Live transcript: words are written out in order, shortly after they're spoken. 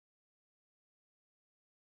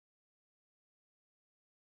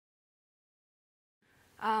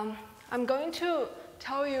I'm going to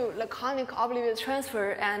tell you Laconic Oblivious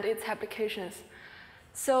transfer and its applications.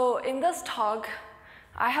 So in this talk,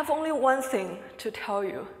 I have only one thing to tell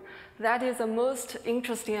you. That is the most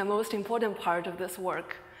interesting and most important part of this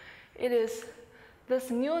work. It is this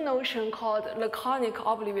new notion called Laconic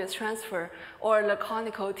Oblivious transfer, or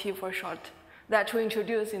Laconic OT for short, that we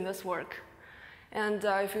introduce in this work. And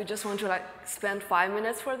if you just want to spend 5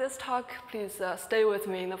 minutes for this talk, please stay with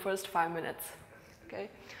me in the first 5 minutes. Okay?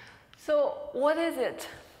 So what is it?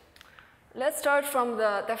 Let's start from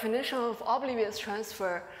the definition of oblivious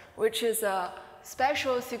transfer, which is a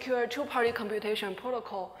special secure two-party computation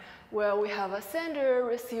protocol where we have a sender,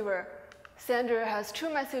 receiver. Sender has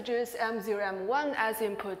two messages, M0, M1 as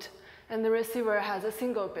input, and the receiver has a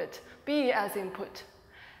single bit, B as input.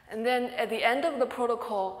 And then at the end of the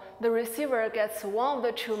protocol, the receiver gets one of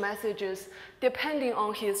the two messages depending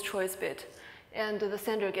on his choice bit, and the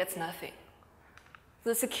sender gets nothing.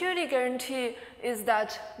 The security guarantee is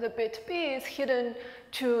that the bit B is hidden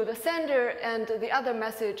to the sender and the other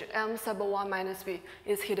message, M sub 1 minus B,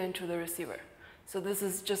 is hidden to the receiver. So this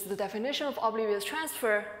is just the definition of oblivious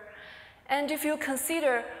transfer. And if you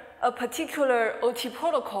consider a particular OT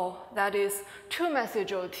protocol, that is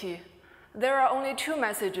two-message OT, there are only two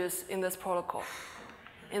messages in this protocol.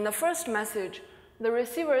 In the first message, the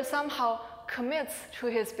receiver somehow commits to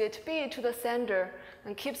his bit B to the sender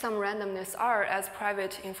and keeps some randomness R as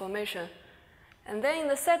private information. And then in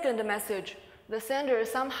the second message, the sender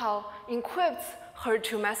somehow encrypts her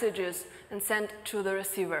two messages and sends to the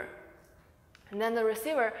receiver. And then the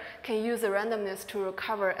receiver can use the randomness to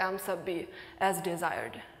recover M sub B as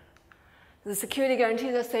desired. The security guarantee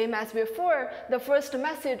is the same as before. The first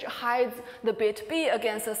message hides the bit B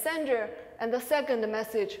against the sender, and the second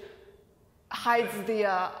message hides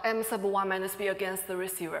the M sub 1 minus B against the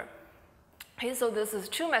receiver. Okay, so this is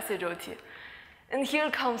two-message OT. And here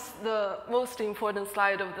comes the most important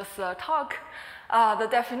slide of this talk, the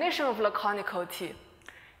definition of Laconic OT.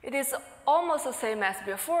 It is almost the same as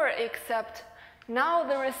before, except now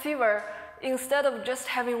the receiver, instead of just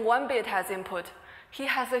having one bit as input, he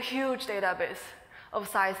has a huge database of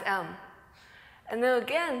size M. And then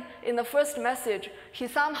again, in the first message, he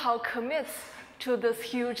somehow commits to this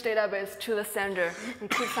huge database to the sender and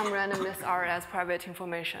keeps some randomness R as private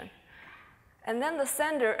information. And then the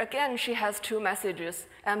sender, again, she has two messages,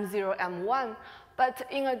 M0, M1, but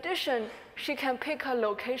in addition, she can pick a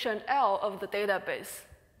location L of the database.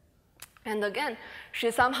 And again,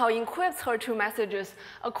 she somehow encrypts her two messages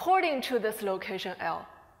according to this location L.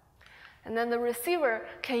 And then the receiver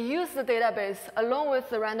can use the database along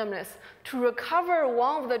with the randomness to recover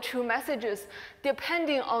one of the two messages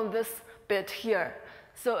depending on this bit here.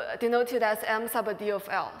 So denoted as M sub D of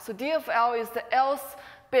L. So D of L is the L's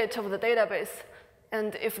bit of the database.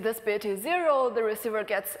 And if this bit is 0, the receiver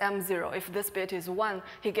gets M0. If this bit is 1,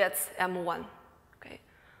 he gets M1. Okay.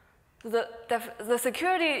 The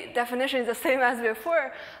security definition is the same as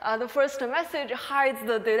before. The first message hides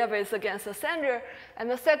the database against the sender, and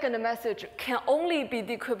the second message can only be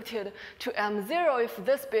decrypted to M0 if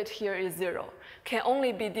this bit here is 0. Can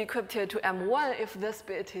only be decrypted to M1 if this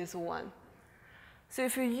bit is 1. So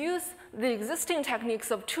if you use the existing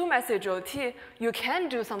techniques of two-message OT, you can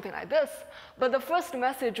do something like this, but the first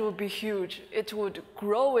message would be huge. It would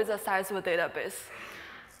grow with the size of the database.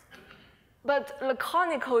 But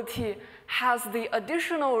Laconic OT has the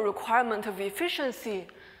additional requirement of efficiency,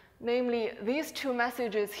 namely these two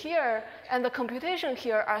messages here and the computation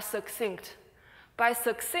here are succinct. By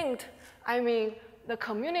succinct, I mean the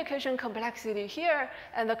communication complexity here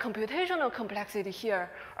and the computational complexity here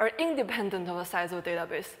are independent of the size of the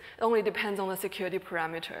database. It only depends on the security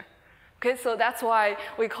parameter. Okay, so that's why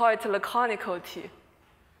we call it Laconic OT.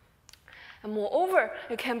 And moreover,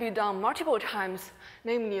 it can be done multiple times.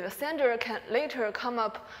 Namely, the sender can later come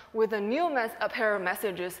up with a pair of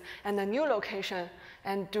messages and a new location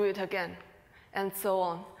and do it again, and so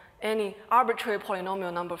on, any arbitrary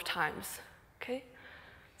polynomial number of times. Okay?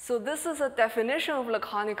 So this is a definition of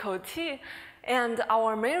Laconic OT, and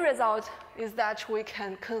our main result is that we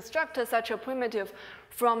can construct such a primitive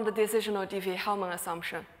from the decisional Diffie-Hellman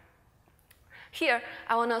assumption. Here,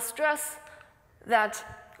 I want to stress that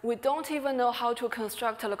we don't even know how to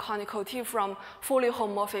construct a Laconic OT from fully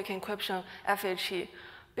homomorphic encryption FHE.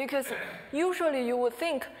 Because usually you would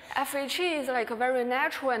think FHE is like a very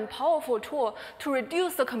natural and powerful tool to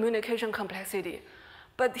reduce the communication complexity.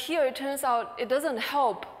 But here it turns out it doesn't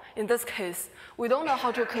help in this case. We don't know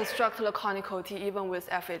how to construct Laconic OT even with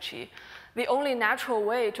FHE. The only natural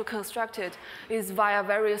way to construct it is via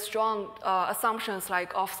very strong assumptions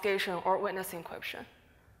like obfuscation or witness encryption.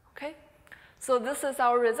 Okay? So this is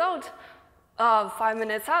our result. 5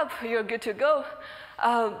 minutes up, you're good to go.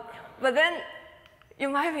 But then you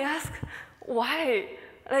might be asked, why?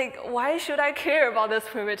 Like, why should I care about this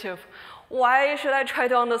primitive? Why should I try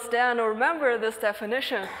to understand or remember this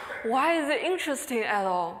definition? Why is it interesting at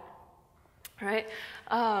all? Right?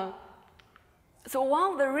 So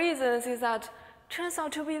one of the reasons is that it turns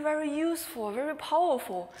out to be very useful, very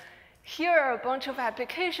powerful. Here are a bunch of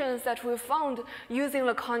applications that we found using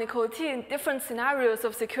Laconic OT in different scenarios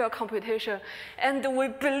of secure computation, and we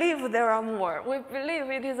believe there are more. We believe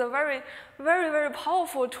it is a very, very, very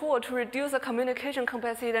powerful tool to reduce the communication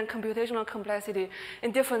complexity and computational complexity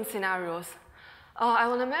in different scenarios. I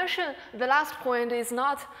want to mention the last point is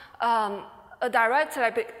not a direct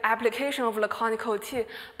application of Laconic OT,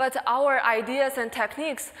 but our ideas and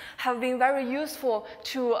techniques have been very useful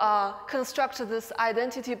to construct this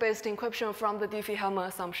identity-based encryption from the Diffie-Hellman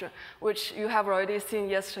assumption, which you have already seen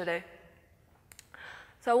yesterday.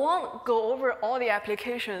 So I won't go over all the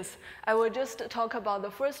applications. I will just talk about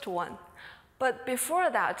the first one. But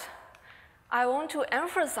before that, I want to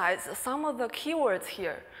emphasize some of the keywords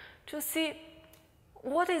here to see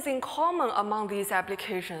what is in common among these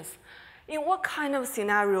applications. In what kind of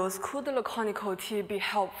scenarios could Laconic OT be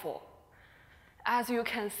helpful? As you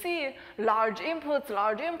can see, large inputs,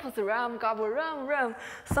 RAM, gobble RAM,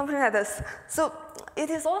 something like this. So it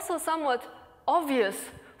is also somewhat obvious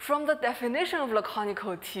from the definition of Laconic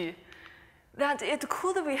OT that it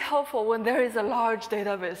could be helpful when there is a large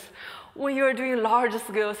database, when you're doing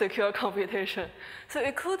large-scale secure computation. So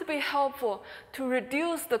it could be helpful to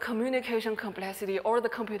reduce the communication complexity or the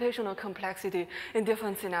computational complexity in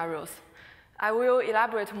different scenarios. I will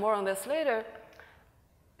elaborate more on this later.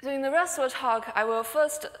 So in the rest of the talk, I will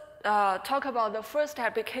first talk about the first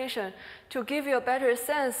application to give you a better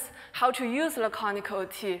sense how to use Laconic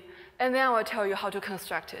OT, and then I will tell you how to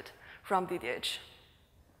construct it from DDH.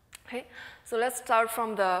 Okay, so let's start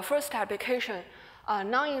from the first application,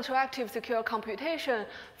 non-interactive secure computation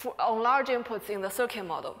on large inputs in the circuit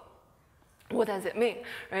model. What does it mean,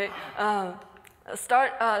 right?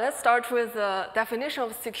 Let's start with the definition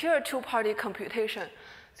of secure two-party computation.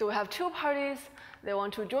 So we have two parties. They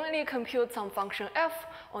want to jointly compute some function f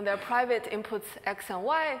on their private inputs x and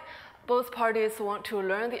y. Both parties want to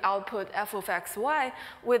learn the output f of x, y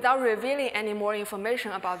without revealing any more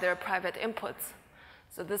information about their private inputs.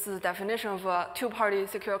 So this is the definition of a two-party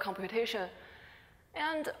secure computation.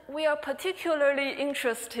 And we are particularly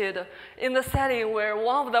interested in the setting where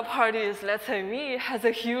one of the parties, let's say me, has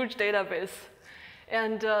a huge database.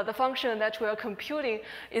 And the function that we are computing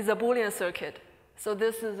is a Boolean circuit. So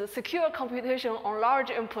this is a secure computation on large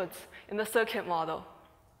inputs in the circuit model.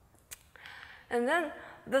 And then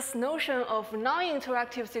this notion of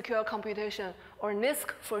non-interactive secure computation, or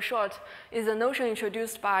NISC for short, is a notion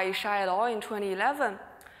introduced by Ishai et al. In 2011.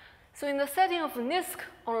 So in the setting of NISC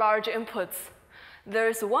on large inputs, there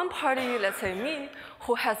is one party, let's say me,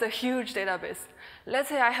 who has a huge database. Let's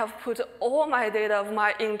say I have put all my data of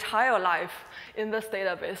my entire life in this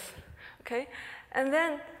database, okay? And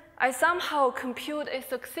then I somehow compute a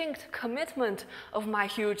succinct commitment of my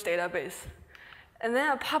huge database. And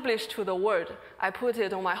then I publish to the world. I put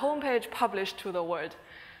it on my homepage, publish to the world.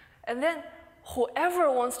 And then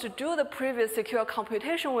whoever wants to do the previous secure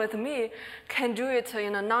computation with me can do it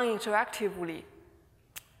in a non-interactively.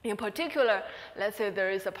 In particular, let's say there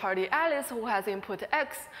is a party Alice who has input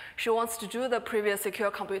X. She wants to do the previous secure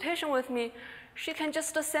computation with me. She can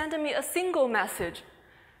just send me a single message.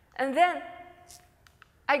 And then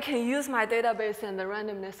I can use my database and the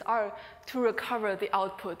randomness R to recover the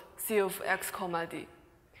output C of X comma D.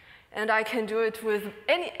 And I can do it with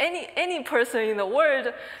any person in the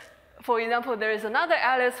world. For example, there is another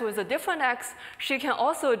Alice with a different X. She can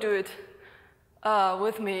also do it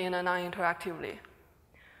with me in a non-interactively.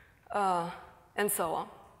 And so on.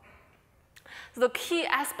 So the key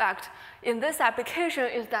aspect in this application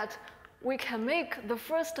is that we can make the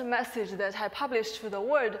first message that I publish to the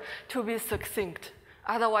world to be succinct.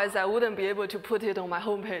 Otherwise, I wouldn't be able to put it on my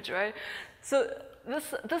homepage, right? So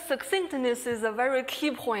this succinctness is a very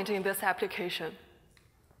key point in this application.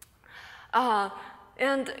 So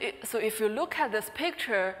if you look at this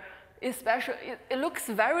picture, especially, it looks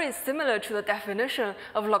very similar to the definition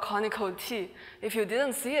of Laconic OT. If you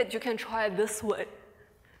didn't see it, you can try it this way.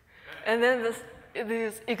 And then it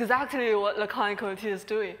is exactly what Laconic OT is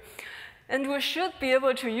doing. And we should be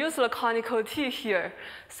able to use Laconic OT here.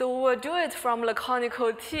 So we will do it from Laconic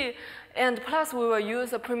OT, and plus we will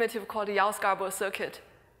use a primitive called Yau-Scarborough circuit.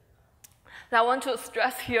 Now I want to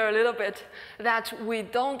stress here a little bit that we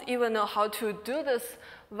don't even know how to do this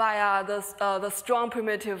via the strong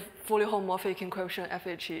primitive fully homomorphic encryption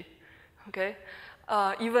FHE. Okay?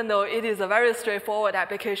 even though it is a very straightforward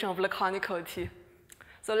application of Laconic OT.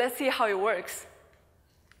 So let's see how it works.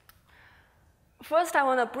 First, I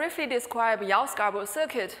want to briefly describe Yau's garbler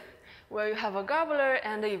circuit, where you have a garbler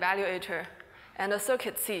and an evaluator, and a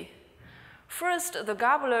circuit C. First, the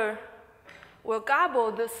garbler will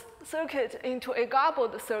garble this circuit into a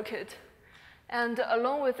garbled circuit. And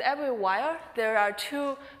along with every wire, there are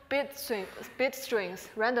two bit strings,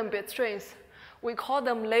 random bit strings. We call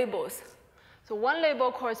them labels. So one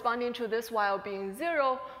label corresponding to this wire being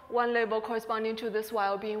 0, one label corresponding to this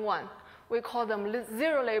wire being 1. We call them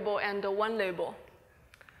 0 label and 1 label.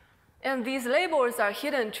 And these labels are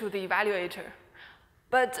hidden to the evaluator.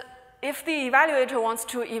 But if the evaluator wants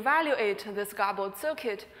to evaluate this garbled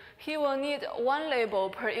circuit, he will need 1 label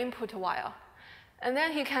per input wire. And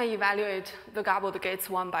then he can evaluate the garbled gates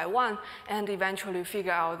one by one and eventually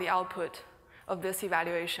figure out the output of this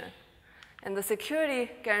evaluation. And the security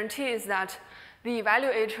guarantee is that the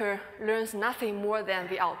evaluator learns nothing more than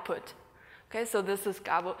the output. Okay, so this is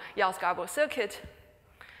Yau's garbled circuit.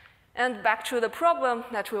 And back to the problem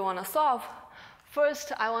that we want to solve.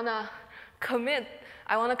 First, I want to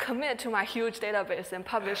commit to my huge database and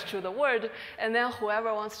publish to the world, and then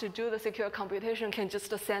whoever wants to do the secure computation can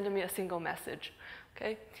just send me a single message,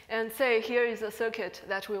 okay? And say, here is a circuit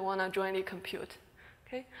that we want to jointly compute,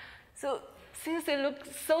 okay? So since it looks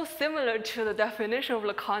so similar to the definition of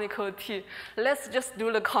Laconic OT, let's just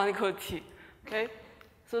do Laconic OT, okay?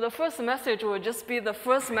 So the first message will just be the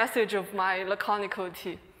first message of my Laconic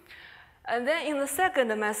OT. And then in the second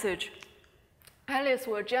message, Alice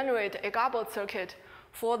will generate a garbled circuit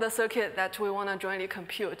for the circuit that we want to jointly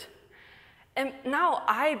compute. And now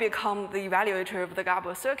I become the evaluator of the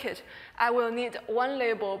garbled circuit. I will need 1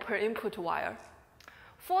 label per input wire.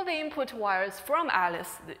 For the input wires from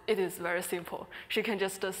Alice, it is very simple. She can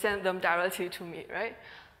just send them directly to me, right?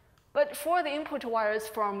 But for the input wires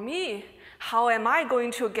from me, how am I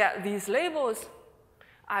going to get these labels?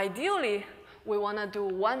 Ideally, we want to do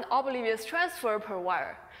 1 oblivious transfer per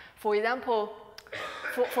wire. For example,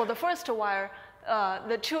 for the first wire,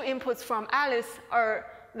 the 2 inputs from Alice are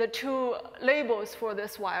the 2 labels for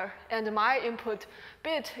this wire, and my input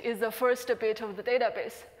bit is the first bit of the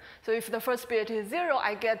database. So if the first bit is 0,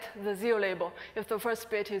 I get the 0 label. If the first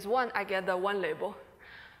bit is 1, I get the 1 label.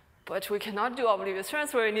 But we cannot do oblivious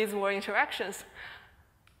transfer, it needs more interactions.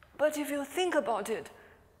 But if you think about it,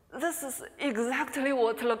 this is exactly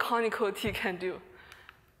what Laconic OT can do.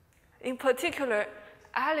 In particular,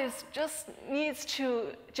 Alice just needs to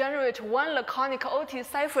generate 1 Laconic OT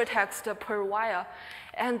ciphertext per wire.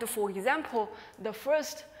 And for example, the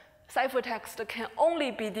first ciphertext can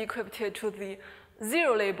only be decrypted to the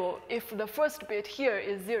 0 label if the first bit here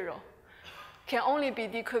is 0. Can only be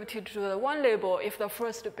decrypted to the 1 label if the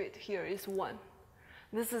first bit here is 1.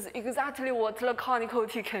 This is exactly what Laconic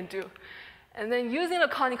OT can do. And then using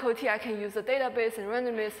Laconic OT, I can use the database and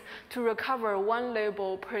randomness to recover 1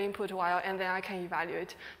 label per input wire, and then I can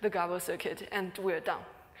evaluate the garbled circuit, and we're done,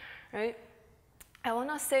 right? I want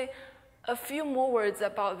to say a few more words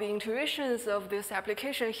about the intuitions of this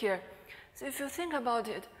application here. So if you think about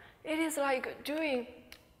it, it is like doing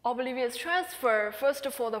oblivious transfer first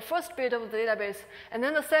for the first bit of the database, and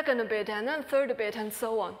then the second bit, and then third bit, and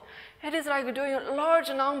so on. It is like doing a large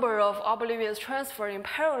number of oblivious transfer in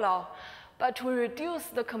parallel, but we reduce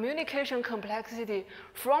the communication complexity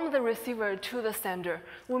from the receiver to the sender.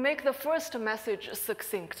 We make the first message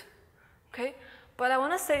succinct, okay? But I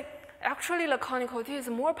want to say, actually, Laconic OT is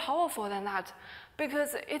more powerful than that,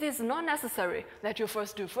 because it is not necessary that you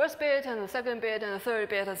first do first bit, and the second bit, and the third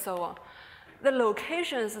bit, and so on. The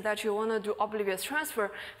locations that you want to do oblivious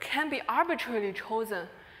transfer can be arbitrarily chosen.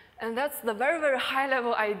 And that's the very, very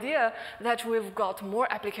high-level idea that we've got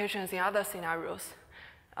more applications in other scenarios.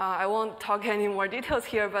 I won't talk any more details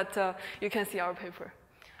here, but you can see our paper.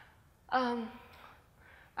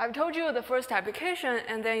 I've told you the first application,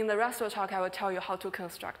 and then in the rest of the talk, I will tell you how to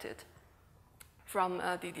construct it from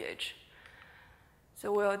DDH.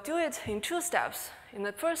 So we'll do it in 2 steps. In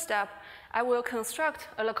the first step, I will construct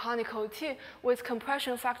a Laconic OT with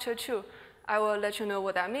compression factor 2. I will let you know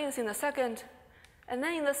what that means in a second. And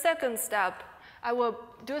then in the second step, I will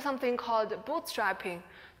do something called bootstrapping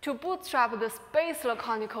to bootstrap this base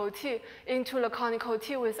Laconic OT into Laconic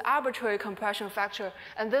OT with arbitrary compression factor.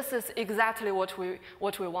 And this is exactly what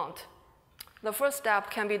we want. The first step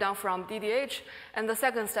can be done from DDH, and the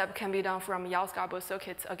second step can be done from Yau's garbled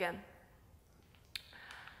circuits again.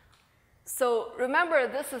 So remember,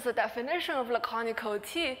 this is a definition of Laconic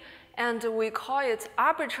OT, and we call it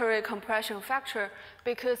arbitrary compression factor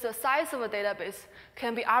because the size of a database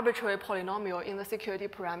can be arbitrary polynomial in the security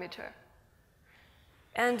parameter.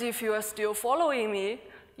 And if you are still following me,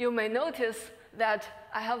 you may notice that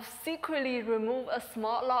I have secretly removed a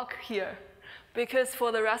small lock here, because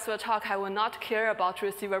for the rest of the talk, I will not care about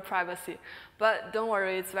receiver privacy. But don't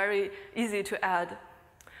worry, it's very easy to add.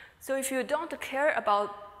 So if you don't care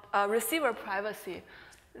about receiver privacy,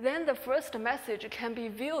 then the first message can be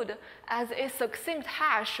viewed as a succinct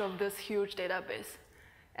hash of this huge database.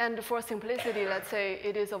 And for simplicity, let's say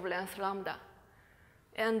it is of length lambda.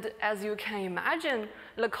 And as you can imagine,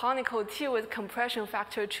 laconical T with compression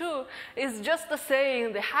factor 2 is just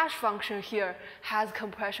saying the hash function here has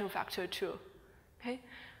compression factor 2. Okay?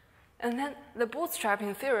 And then the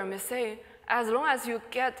bootstrapping theorem is saying, as long as you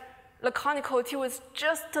get laconical T with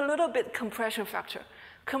just a little bit compression factor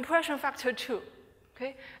 2,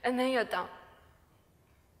 okay? And then you're done.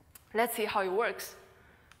 Let's see how it works.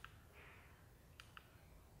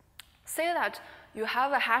 Say that you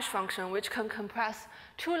have a hash function which can compress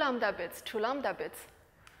 2 lambda bits to lambda bits.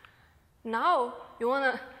 Now you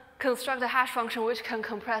want to construct a hash function which can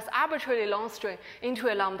compress arbitrarily long string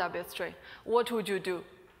into a lambda bit string. What would you do?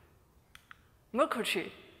 Merkle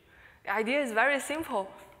tree. The idea is very simple.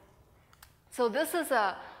 So this is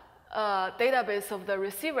a database of the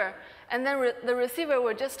receiver, and then the receiver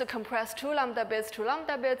will just compress 2 lambda bits to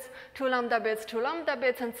lambda bits, 2 lambda bits to lambda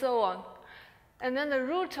bits, and so on. And then the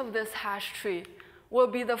root of this hash tree will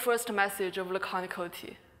be the first message of laconical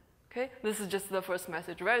T. Okay? This is just the first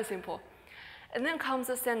message, very simple. And then comes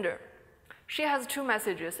the sender. She has 2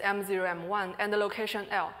 messages, M0, M1, and the location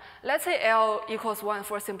L. Let's say L equals 1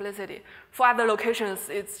 for simplicity. For other locations,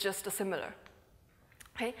 it's just similar.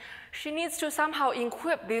 Okay? She needs to somehow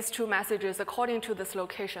encrypt these 2 messages according to this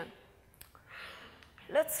location.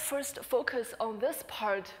 Let's first focus on this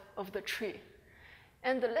part of the tree.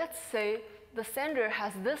 And let's say the sender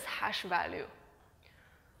has this hash value.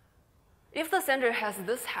 If the sender has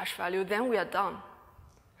this hash value, then we are done.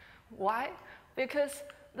 Why? Because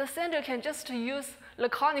the sender can just use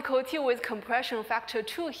laconical T with compression factor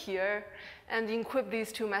 2 here and encrypt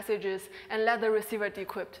these 2 messages and let the receiver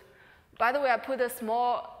decrypt. By the way, I put a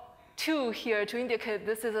small 2 here to indicate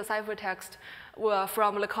this is a ciphertext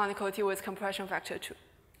from laconical T with compression factor 2.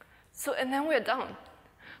 So, and then we're done.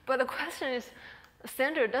 But the question is, the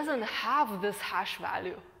sender doesn't have this hash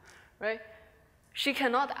value, right? She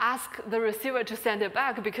cannot ask the receiver to send it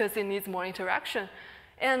back because it needs more interaction.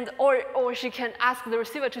 And, or she can ask the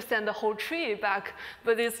receiver to send the whole tree back,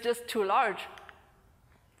 but it's just too large.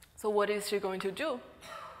 So what is she going to do?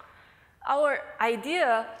 Our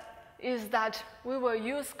idea is that we will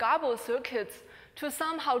use gobble circuits to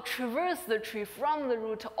somehow traverse the tree from the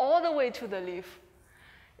root all the way to the leaf.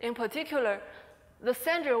 In particular, the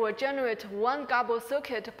sender will generate 1 gobble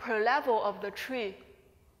circuit per level of the tree.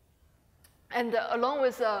 And along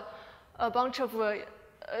with a bunch of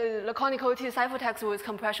laconical T ciphertext with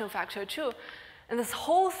compression factor 2. And this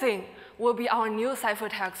whole thing will be our new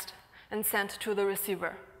ciphertext and sent to the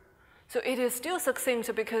receiver. So it is still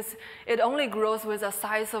succinct because it only grows with the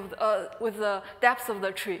size of with the depth of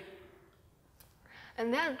the tree.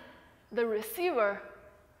 And then the receiver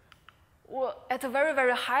will, at a very,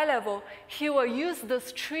 very high level, he will use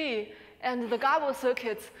this tree and the gobble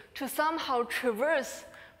circuits to somehow traverse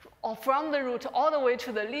from the root all the way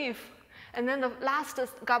to the leaf. And then the last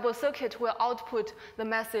gobble circuit will output the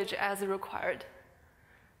message as required.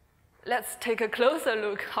 Let's take a closer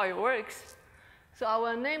look how it works. So I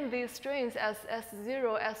will name these strings as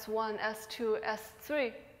S0, S1, S2,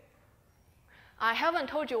 S3. I haven't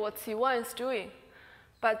told you what C1 is doing,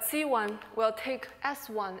 but C1 will take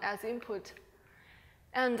S1 as input.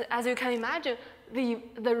 And as you can imagine,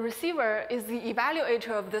 the receiver is the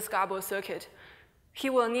evaluator of this gobble circuit. He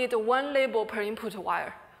will need 1 label per input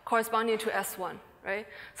wire, corresponding to S1, right?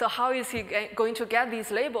 So how is he going to get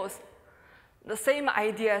these labels? The same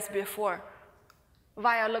idea as before,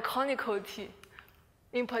 via laconical T.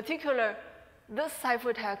 In particular, this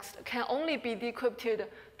ciphertext can only be decrypted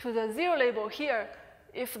to the 0 label here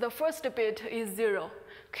if the first bit is 0,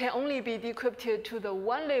 can only be decrypted to the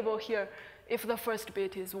 1 label here if the first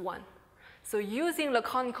bit is 1. So using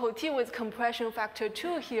laconical T with compression factor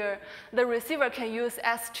 2 here, the receiver can use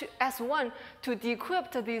S1 to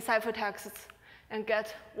decrypt these ciphertexts and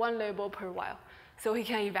get 1 label per while. So he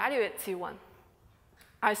can evaluate C1.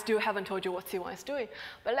 I still haven't told you what C1 is doing,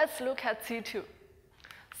 but let's look at C2.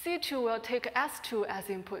 C2 will take S2 as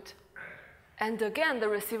input. And again, the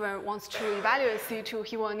receiver wants to evaluate C2.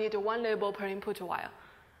 He will need 1 label per input while.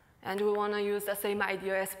 And we want to use the same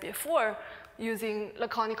idea as before, using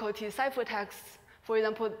laconical T ciphertexts. For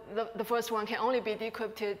example, the first one can only be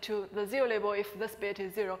decrypted to the 0 label if this bit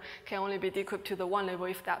is 0, can only be decrypted to the 1 label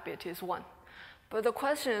if that bit is 1. But the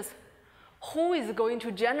question is, who is going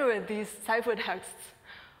to generate these ciphertexts?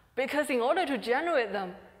 Because in order to generate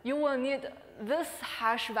them, you will need this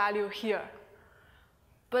hash value here.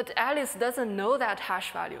 But Alice doesn't know that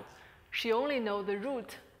hash value. She only knows the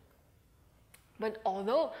root. But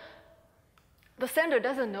although the sender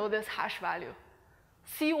doesn't know this hash value,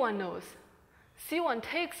 C1 knows. C1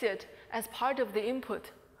 takes it as part of the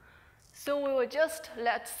input. So we will just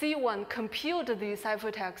let C1 compute these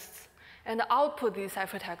ciphertexts and output these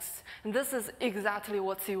ciphertexts. And this is exactly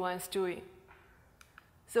what C1 is doing.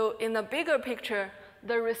 So in the bigger picture,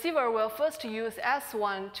 the receiver will first use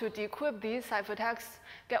S1 to decrypt these ciphertexts,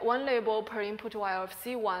 get one label per input wire of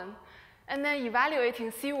C1, and then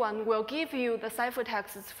evaluating C1 will give you the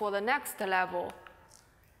ciphertexts for the next level.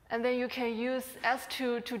 And then you can use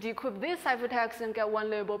S2 to decrypt these ciphertexts and get one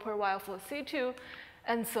label per wire for C2,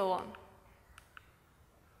 and so on.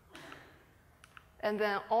 And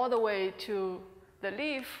then all the way to the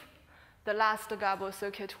leaf, the last gabble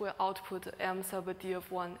circuit will output M sub D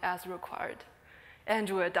of 1 as required. And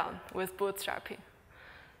we're done with bootstrapping.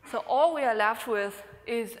 So all we are left with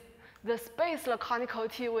is the space laconical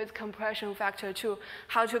T with compression factor 2,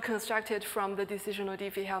 how to construct it from the decisional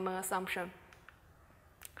Diffie-Hellman assumption.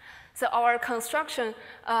 So our construction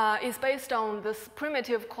is based on this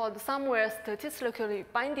primitive called somewhere statistically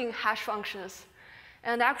binding hash functions.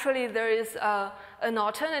 And actually, there is an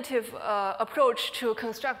alternative approach to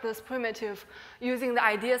construct this primitive using the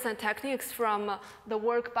ideas and techniques from the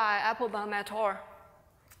work by Applebaum et al.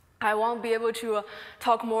 I won't be able to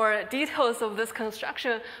talk more details of this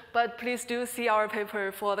construction, but please do see our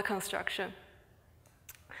paper for the construction.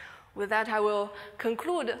 With that, I will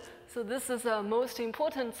conclude. So this is the most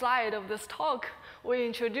important slide of this talk. We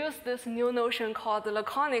introduced this new notion called the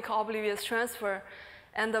Laconic Oblivious transfer.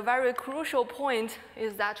 And the very crucial point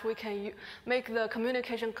is that we can make the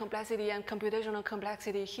communication complexity and computational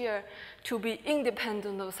complexity here to be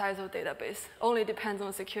independent of the size of database, only depends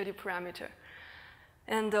on security parameter.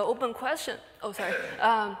 And the open question,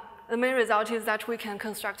 the main result is that we can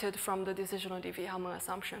construct it from the decisional Diffie-Hellman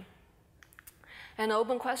assumption. And the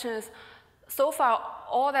open question is, so far,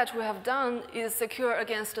 all that we have done is secure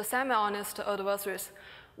against semi-honest adversaries.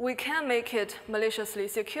 We can make it maliciously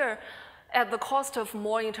secure at the cost of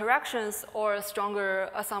more interactions or stronger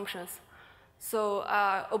assumptions. So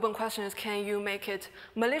open question is, can you make it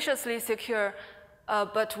maliciously secure,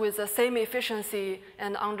 but with the same efficiency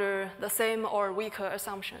and under the same or weaker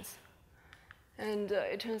assumptions? And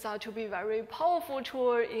it turns out to be a very powerful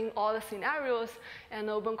tool in all the scenarios. And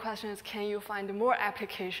the open question is, can you find more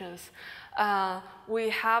applications? We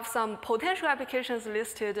have some potential applications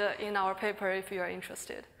listed in our paper if you are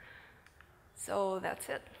interested. So that's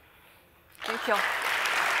it. Thank you.